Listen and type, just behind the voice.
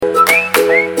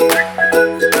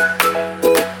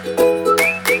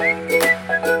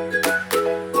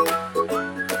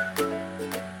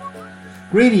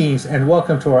and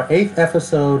welcome to our 8th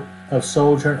episode of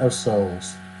Sojourn of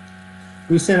Souls.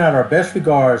 We send out our best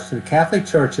regards to the Catholic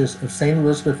churches of St.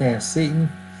 Elizabeth Ann Seton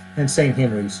and St.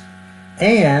 Henry's,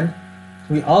 and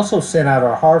we also send out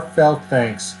our heartfelt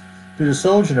thanks to the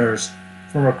sojourners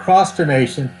from across the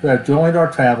nation who have joined our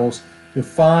travels to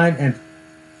find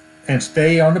and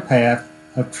stay on the path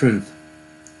of truth.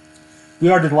 We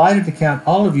are delighted to count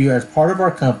all of you as part of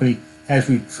our company as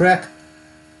we trek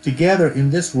together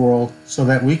in this world so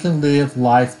that we can live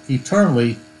life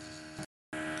eternally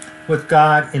with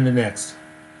God in the next.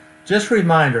 Just a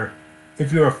reminder,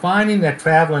 if you are finding that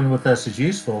traveling with us is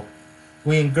useful,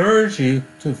 we encourage you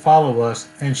to follow us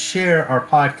and share our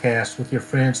podcast with your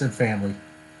friends and family.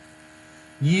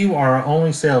 You are our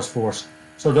only sales force,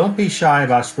 so don't be shy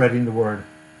about spreading the word.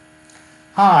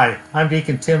 Hi, I'm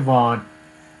Deacon Tim Vaughn,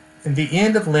 and the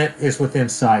end of Lent is within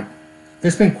sight.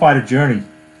 It's been quite a journey,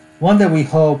 one that we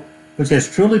hope which has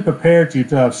truly prepared you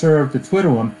to observe the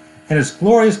Triduum and its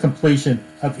glorious completion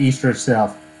of Easter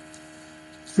itself.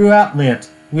 Throughout Lent,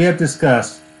 we have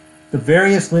discussed the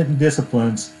various Lenten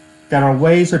disciplines that are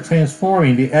ways of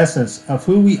transforming the essence of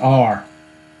who we are,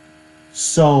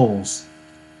 souls.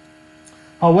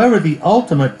 However, the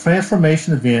ultimate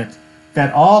transformation event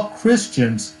that all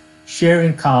Christians share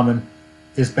in common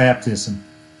is baptism.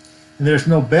 And there's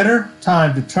no better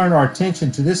time to turn our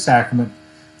attention to this sacrament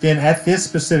than at this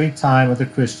specific time of the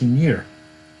Christian year.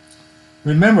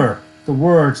 Remember the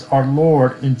words our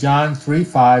Lord in John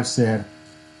 3:5 said,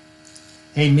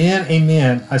 "Amen,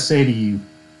 amen, I say to you,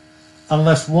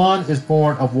 unless one is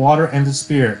born of water and the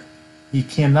Spirit, he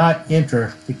cannot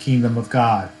enter the kingdom of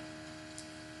God."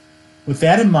 With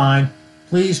that in mind,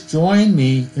 please join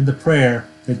me in the prayer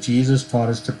that Jesus taught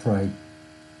us to pray.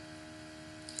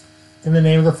 In the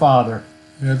name of the Father,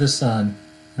 and of the Son,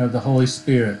 and of the Holy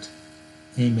Spirit.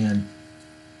 Amen.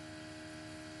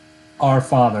 Our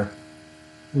Father,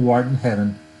 who art in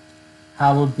heaven,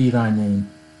 hallowed be thy name.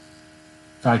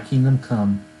 Thy kingdom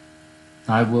come,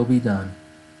 thy will be done,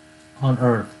 on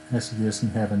earth as it is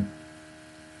in heaven.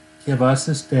 Give us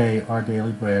this day our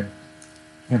daily bread,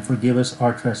 and forgive us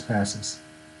our trespasses,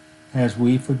 as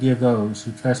we forgive those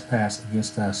who trespass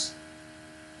against us.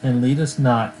 And lead us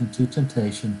not into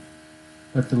temptation,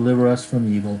 but deliver us from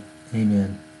evil.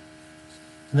 Amen.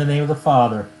 In the name of the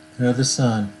Father, and of the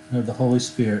Son, and of the Holy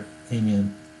Spirit.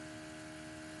 Amen.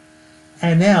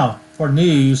 And now for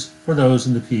news for those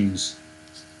in the pews.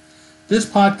 This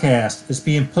podcast is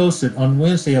being posted on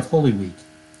Wednesday of Holy Week.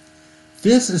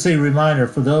 This is a reminder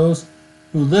for those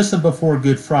who listen before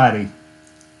Good Friday.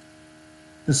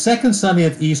 The second Sunday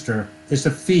of Easter is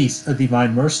the Feast of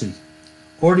Divine Mercy,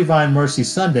 or Divine Mercy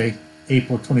Sunday,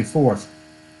 April 24th.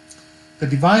 The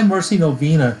Divine Mercy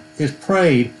Novena is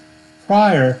prayed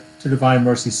prior to Divine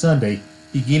Mercy Sunday,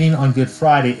 beginning on Good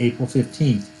Friday, April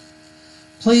 15th.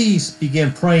 Please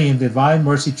begin praying the Divine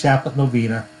Mercy Chaplet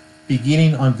Novena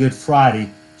beginning on Good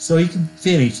Friday so you can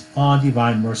finish on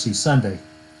Divine Mercy Sunday.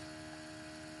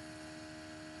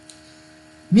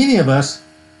 Many of us,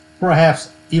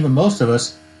 perhaps even most of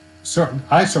us,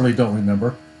 I certainly don't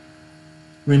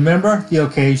remember the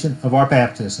occasion of our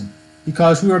baptism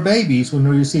because we were babies when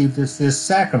we received this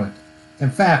sacrament.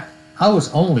 In fact, I was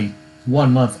only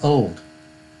 1 month old.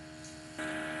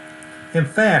 In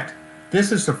fact,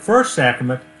 this is the first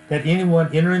sacrament that anyone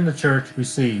entering the church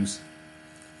receives.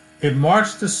 It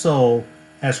marks the soul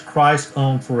as Christ's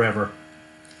own forever.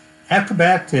 After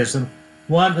baptism,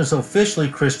 one is officially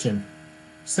Christian.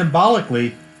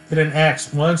 Symbolically, it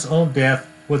enacts one's own death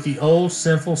with the old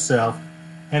sinful self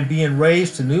and being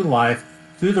raised to new life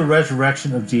through the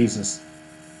resurrection of Jesus.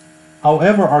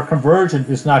 However, our conversion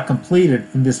is not completed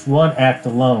in this one act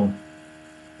alone.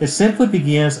 It simply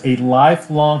begins a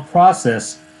lifelong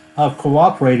process of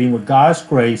cooperating with God's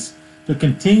grace to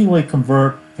continually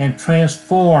convert and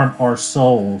transform our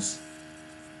souls.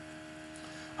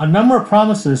 A number of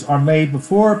promises are made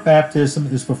before baptism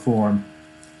is performed.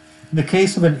 In the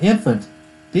case of an infant,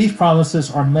 these promises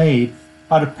are made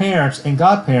by the parents and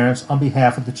godparents on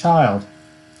behalf of the child.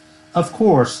 Of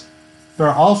course, there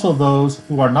are also those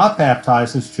who are not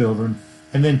baptized as children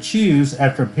and then choose,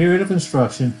 after a period of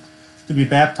instruction, to be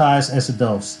baptized as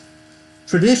adults.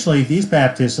 Traditionally, these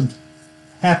baptisms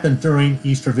happen during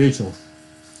Easter Vigil.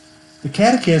 The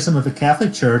Catechism of the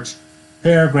Catholic Church,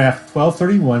 paragraph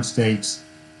 1231 states,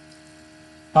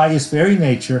 "By its very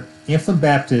nature, infant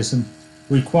baptism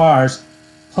requires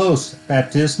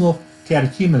post-baptismal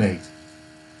catechumenate.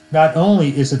 Not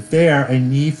only is there a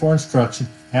need for instruction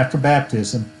after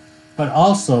baptism, but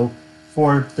also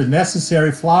for the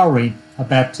necessary flowering of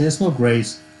baptismal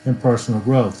grace and personal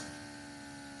growth."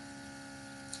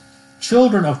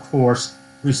 Children, of course,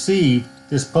 receive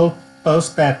this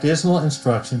post-baptismal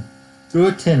instruction through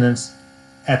attendance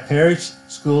at parish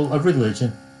school of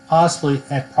religion, possibly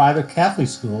at private Catholic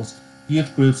schools,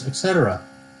 youth groups, etc.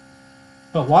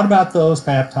 But what about those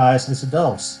baptized as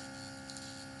adults?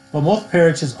 Well, most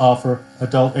parishes offer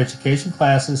adult education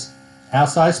classes,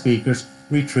 outside speakers,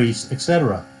 retreats,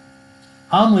 etc.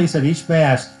 Homilies at each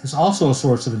Mass is also a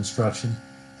source of instruction,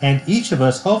 and each of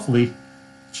us, hopefully,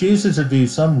 chooses to do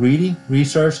some reading,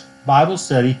 research, Bible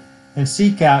study, and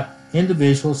seek out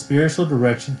individual spiritual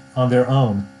direction on their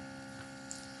own.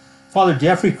 Father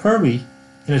Jeffrey Kirby,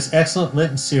 in his excellent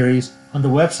Lenten series on the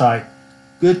website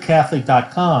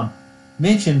goodcatholic.com,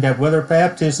 mentioned that whether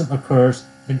baptism occurs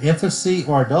in infancy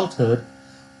or adulthood,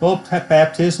 both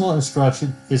baptismal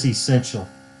instruction is essential.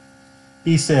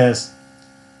 He says,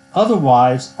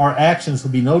 "Otherwise, our actions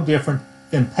would be no different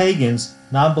than pagans,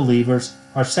 non-believers,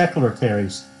 or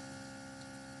secularities."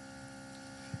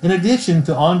 In addition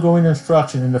to ongoing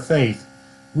instruction in the faith,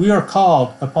 we are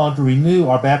called upon to renew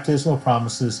our baptismal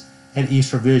promises at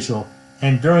Easter Vigil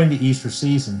and during the Easter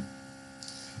season.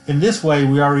 In this way,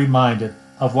 we are reminded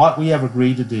of what we have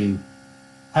agreed to do,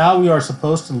 how we are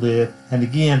supposed to live, and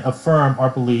again affirm our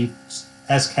beliefs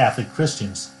as Catholic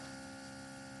Christians.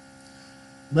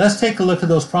 Let's take a look at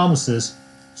those promises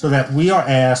so that we are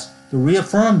asked to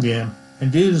reaffirm them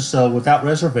and do so without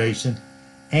reservation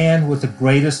and with the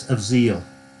greatest of zeal.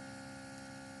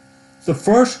 The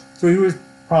first three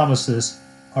promises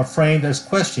are framed as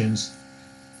questions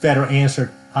that are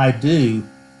answered, "I do,"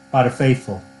 by the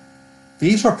faithful.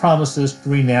 These are promises to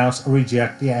renounce or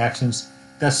reject the actions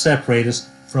that separate us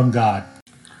from God.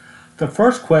 The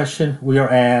first question we are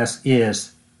asked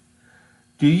is,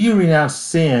 do you renounce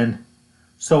sin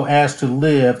so as to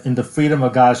live in the freedom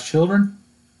of God's children?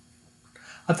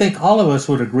 I think all of us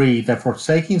would agree that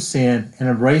forsaking sin and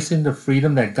embracing the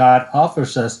freedom that God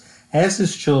offers us as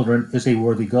His children is a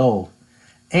worthy goal,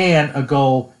 and a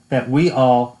goal that we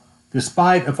all,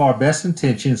 despite of our best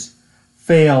intentions,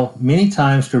 fail many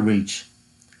times to reach.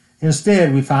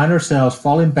 Instead, we find ourselves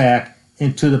falling back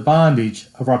into the bondage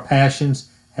of our passions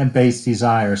and base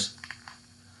desires.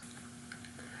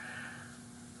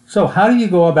 So how do you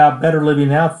go about better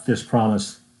living out this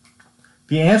promise?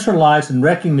 The answer lies in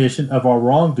recognition of our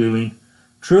wrongdoing,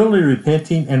 truly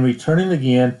repenting and returning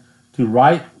again to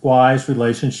right, wise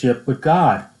relationship with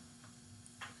God.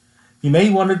 You may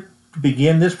want to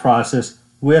begin this process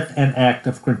with an act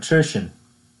of contrition.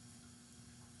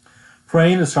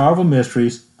 Praying the sorrowful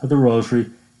mysteries of the Rosary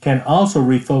can also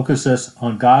refocus us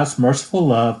on God's merciful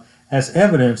love as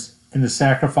evidenced in the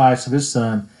sacrifice of His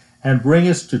Son and bring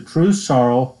us to true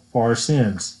sorrow for our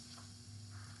sins.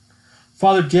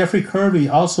 Father Jeffrey Kirby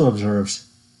also observes,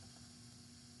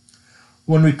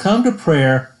 when we come to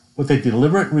prayer with a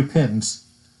deliberate repentance,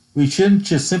 we shouldn't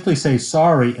just simply say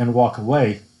sorry and walk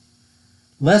away.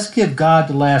 Let's give God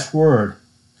the last word.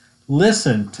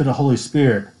 Listen to the Holy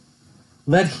Spirit.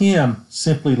 Let Him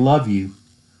simply love you,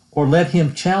 or let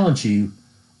Him challenge you,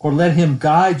 or let Him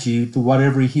guide you to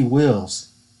whatever He wills.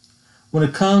 When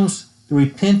it comes to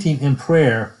repenting in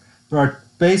prayer, there are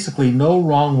basically no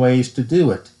wrong ways to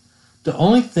do it. The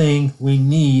only thing we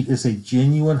need is a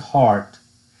genuine heart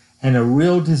and a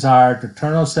real desire to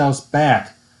turn ourselves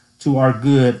back to our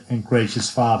good and gracious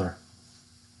Father.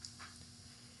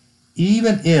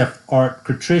 Even if our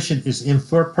contrition is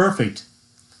imperfect,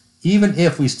 even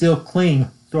if we still cling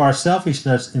to our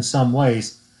selfishness in some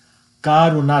ways,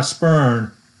 God will not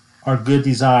spurn our good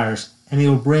desires, and He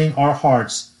will bring our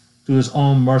hearts to His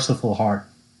own merciful heart.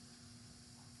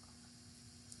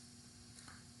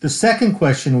 The second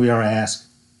question we are asked,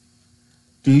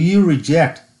 do you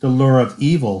reject the lure of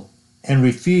evil and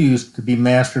refuse to be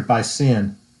mastered by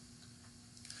sin?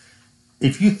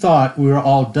 If you thought we were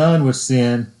all done with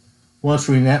sin once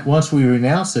we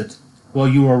renounce it, well,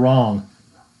 you are wrong.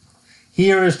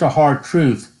 Here is the hard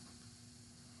truth.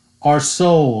 Our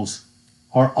souls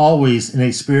are always in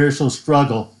a spiritual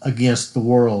struggle against the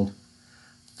world,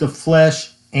 the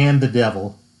flesh, and the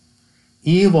devil.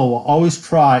 Evil will always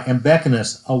try and beckon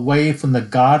us away from the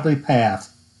godly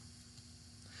path.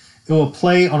 It will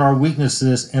play on our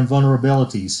weaknesses and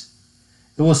vulnerabilities.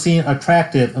 It will seem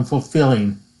attractive and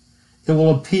fulfilling. It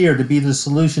will appear to be the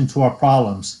solution to our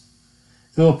problems.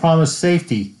 It will promise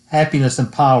safety, happiness,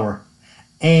 and power.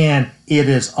 And it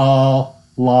is all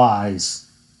lies.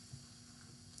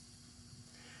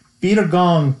 Peter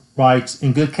Gong writes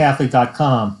in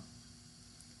goodcatholic.com,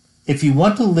 if you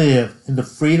want to live in the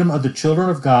freedom of the children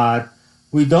of God,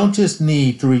 we don't just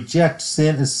need to reject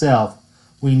sin itself,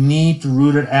 we need to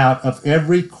root it out of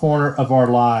every corner of our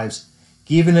lives,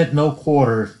 giving it no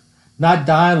quarter, not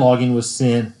dialoguing with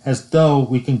sin as though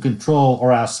we can control or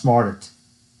outsmart it.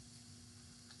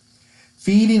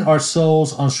 feeding our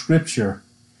souls on Scripture,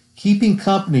 keeping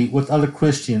company with other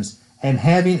Christians, and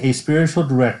having a spiritual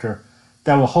director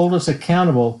that will hold us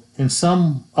accountable in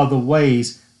some of the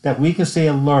ways that we can stay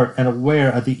alert and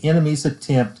aware of the enemy's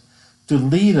attempt to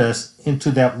lead us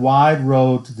into that wide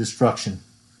road to destruction.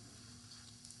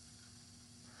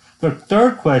 The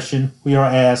third question we are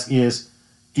asked is,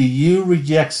 do you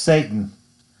reject Satan,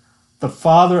 the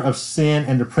father of sin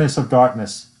and the prince of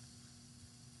darkness?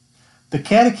 The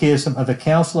Catechism of the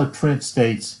Council of Trent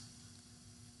states,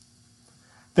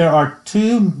 There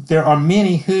are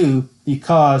many who,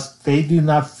 because they do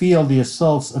not feel the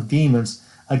assaults of demons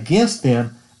against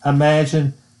them,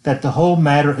 imagine that the whole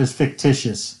matter is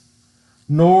fictitious.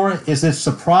 Nor is it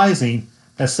surprising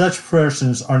that such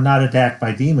persons are not attacked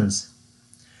by demons.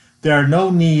 There are no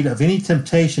need of any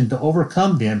temptation to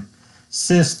overcome them,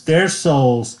 since their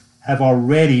souls have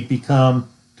already become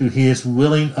to his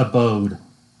willing abode.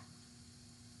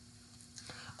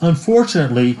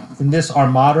 Unfortunately, in this our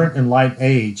modern enlightened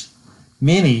age,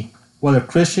 many, whether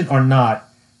Christian or not,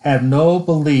 have no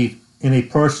belief in a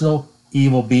personal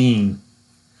evil being.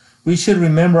 We should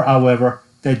remember, however,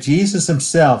 that Jesus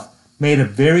himself made it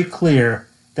very clear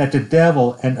that the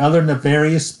devil and other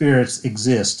nefarious spirits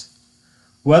exist.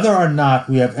 Whether or not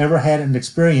we have ever had an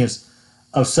experience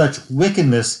of such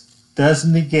wickedness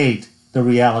doesn't negate the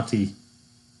reality.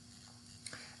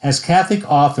 As Catholic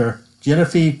author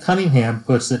Genevieve Cunningham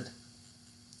puts it,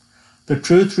 the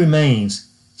truth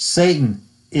remains, Satan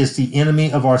is the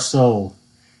enemy of our soul.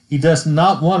 He does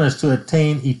not want us to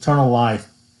attain eternal life.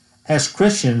 As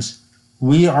Christians,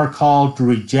 we are called to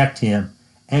reject him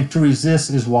and to resist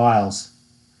his wiles,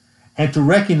 and to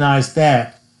recognize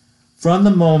that from the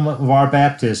moment of our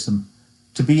baptism,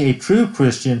 to be a true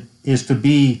Christian is to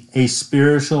be a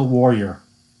spiritual warrior.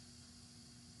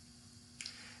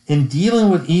 In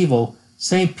dealing with evil,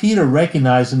 St. Peter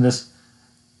recognizing this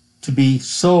to be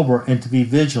sober and to be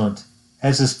vigilant,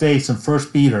 as it states in 1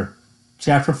 Peter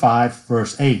chapter 5,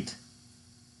 verse 8.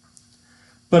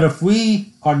 But if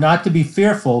we are not to be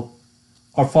fearful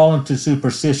or fall into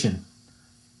superstition,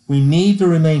 we need to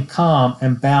remain calm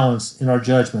and balanced in our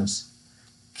judgments,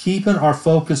 keeping our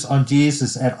focus on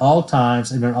Jesus at all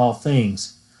times and in all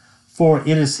things, for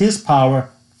it is his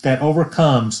power that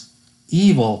overcomes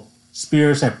evil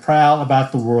spirits that prowl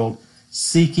about the world,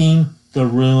 seeking the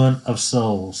ruin of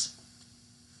souls.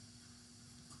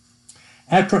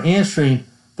 After answering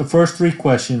the first three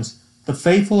questions, the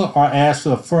faithful are asked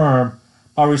to affirm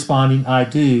by responding I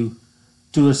do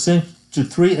to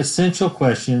three essential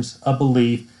questions of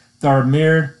belief that are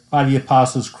mirrored by the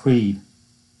Apostles' Creed.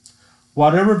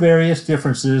 Whatever various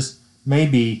differences may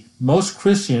be, most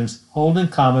Christians hold in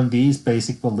common these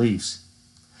basic beliefs.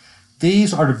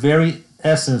 These are the very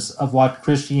essence of what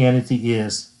Christianity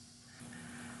is.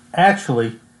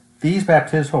 Actually, these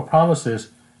baptismal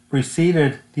promises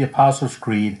preceded the Apostles'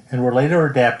 Creed and were later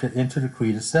adapted into the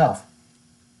Creed itself.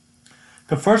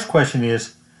 The first question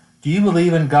is, do you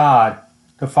believe in God,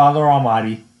 the Father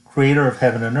Almighty, creator of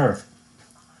heaven and earth?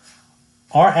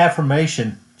 Our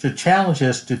affirmation should challenge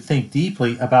us to think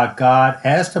deeply about God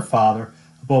as the Father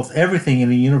of both everything in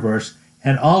the universe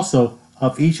and also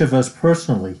of each of us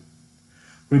personally.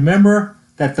 Remember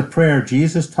that the prayer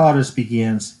Jesus taught us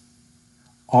begins,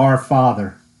 Our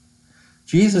Father.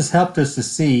 Jesus helped us to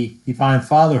see divine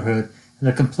fatherhood in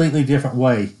a completely different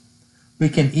way. We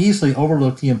can easily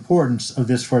overlook the importance of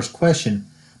this first question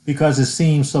because it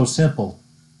seems so simple.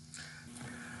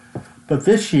 But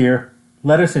this year,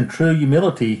 let us in true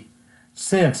humility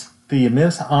sense the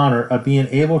immense honor of being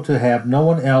able to have no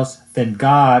one else than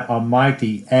God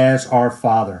Almighty as our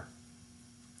Father.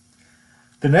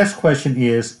 The next question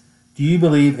is, do you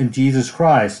believe in Jesus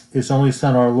Christ, his only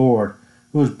Son, our Lord,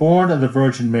 who was born of the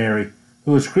Virgin Mary,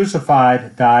 who was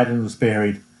crucified, died, and was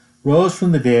buried, rose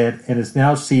from the dead, and is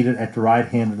now seated at the right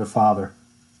hand of the Father?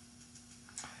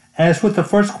 As with the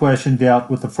first question dealt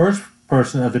with the first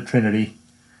person of the Trinity,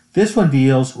 this one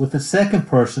deals with the second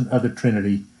person of the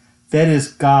Trinity, that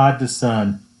is, God the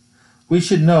Son. We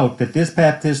should note that this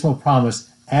baptismal promise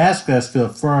asks us to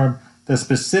affirm the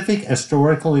specific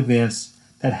historical events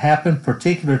that happened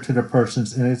particular to the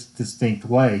persons in its distinct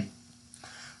way.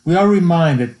 We are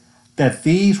reminded that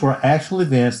these were actual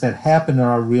events that happened in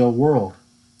our real world.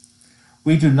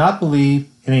 We do not believe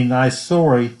in a nice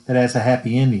story that has a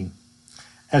happy ending.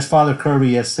 As Father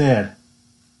Kirby has said,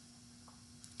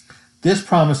 this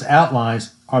promise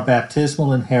outlines our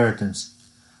baptismal inheritance,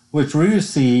 which we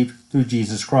received through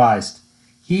Jesus Christ.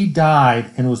 He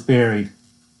died and was buried,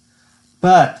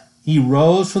 but he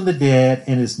rose from the dead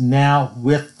and is now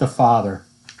with the Father.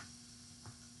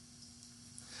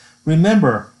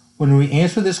 Remember, when we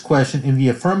answer this question in the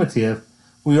affirmative,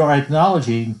 we are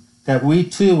acknowledging that we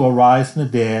too will rise from the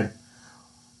dead,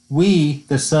 we,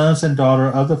 the sons and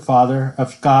daughters of the Father,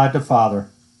 of God the Father.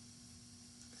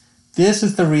 This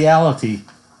is the reality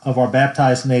of our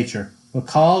baptized nature, what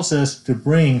calls us to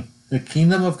bring the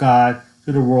kingdom of God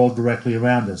to the world directly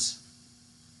around us.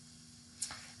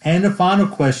 And the final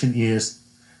question is,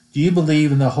 do you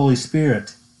believe in the Holy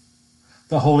Spirit,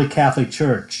 the Holy Catholic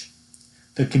Church,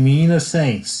 the communion of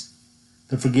saints,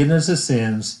 the forgiveness of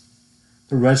sins,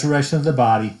 the resurrection of the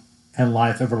body, and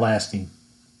life everlasting?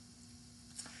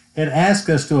 It asks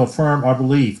us to affirm our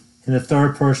belief in the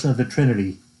third person of the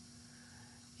Trinity,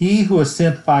 He who was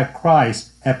sent by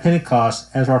Christ at Pentecost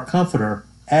as our comforter,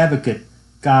 advocate,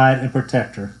 guide, and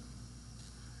protector.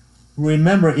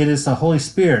 Remember, it is the Holy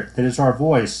Spirit that is our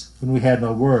voice when we have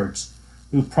no words,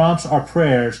 who prompts our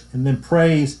prayers and then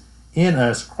prays in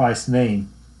us Christ's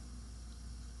name.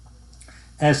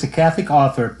 As the Catholic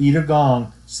author Peter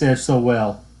Gong said so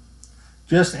well,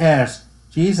 just as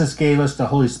Jesus gave us the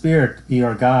Holy Spirit to be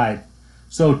our guide,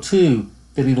 so too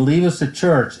did he leave us the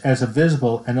church as a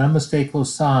visible and unmistakable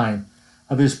sign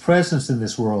of his presence in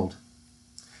this world.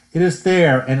 It is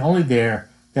there and only there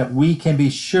that we can be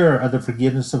sure of the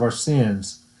forgiveness of our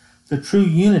sins, the true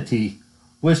unity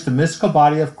which the mystical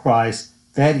body of Christ,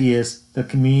 that is, the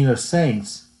communion of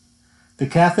saints, the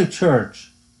Catholic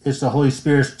Church, is the Holy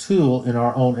Spirit's tool in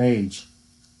our own age.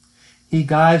 He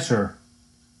guides her,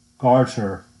 guards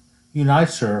her,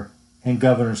 unites her, and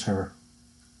governs her.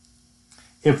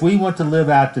 If we want to live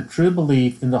out the true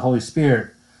belief in the Holy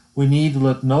Spirit, we need to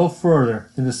look no further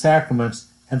than the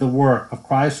sacraments and the work of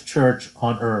Christ's church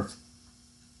on earth.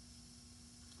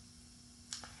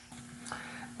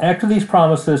 After these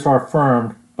promises are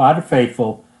affirmed by the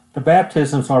faithful, the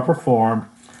baptisms are performed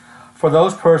for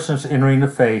those persons entering the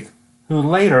faith who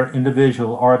later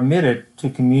individual are admitted to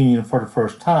communion for the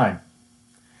first time.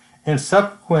 In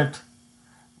subsequent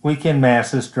weekend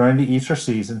masses during the Easter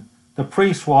season, the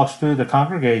priest walks through the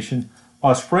congregation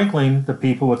while sprinkling the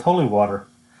people with holy water.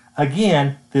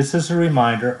 Again, this is a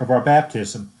reminder of our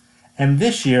baptism, and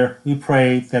this year we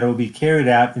pray that it will be carried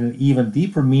out in an even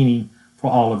deeper meaning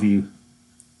for all of you.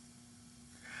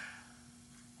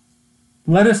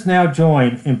 Let us now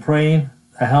join in praying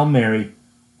a Hail Mary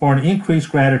for an increased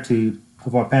gratitude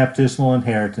of our baptismal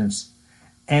inheritance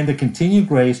and the continued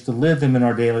grace to live them in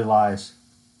our daily lives.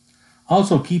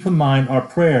 Also keep in mind our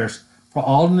prayers for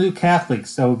all the new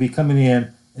Catholics that will be coming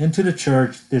into the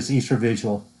church this Easter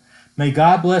Vigil. May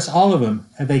God bless all of them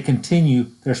as they continue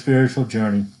their spiritual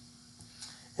journey.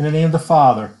 In the name of the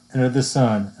Father, and of the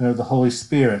Son, and of the Holy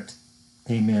Spirit.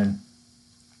 Amen.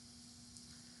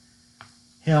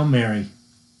 Hail Mary,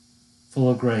 full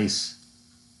of grace,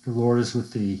 the Lord is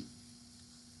with thee.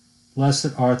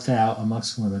 Blessed art thou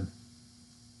amongst women,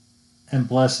 and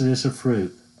blessed is the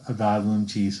fruit of thy womb,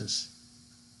 Jesus.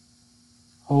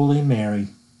 Holy Mary,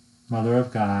 Mother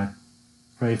of God,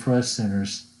 pray for us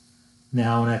sinners,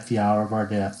 now and at the hour of our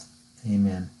death.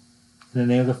 Amen. In the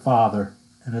name of the Father,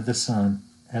 and of the Son,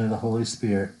 and of the Holy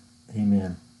Spirit.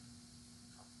 Amen.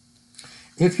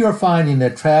 If you're finding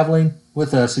that traveling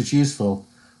with us is useful,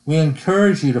 we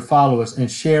encourage you to follow us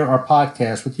and share our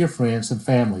podcast with your friends and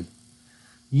family.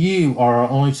 You are our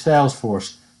only sales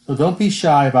force, so don't be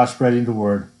shy about spreading the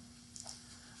word.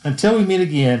 Until we meet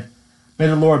again, may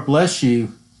the Lord bless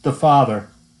you, the Father,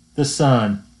 the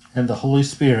Son, and the Holy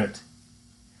Spirit.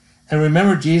 And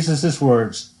remember Jesus'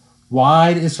 words,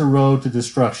 wide is the road to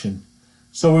destruction.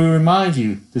 So we remind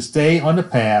you to stay on the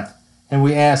path, and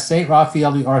we ask St.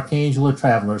 Raphael the Archangel of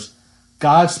Travelers,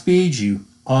 God speed you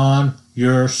on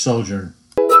your sojourn.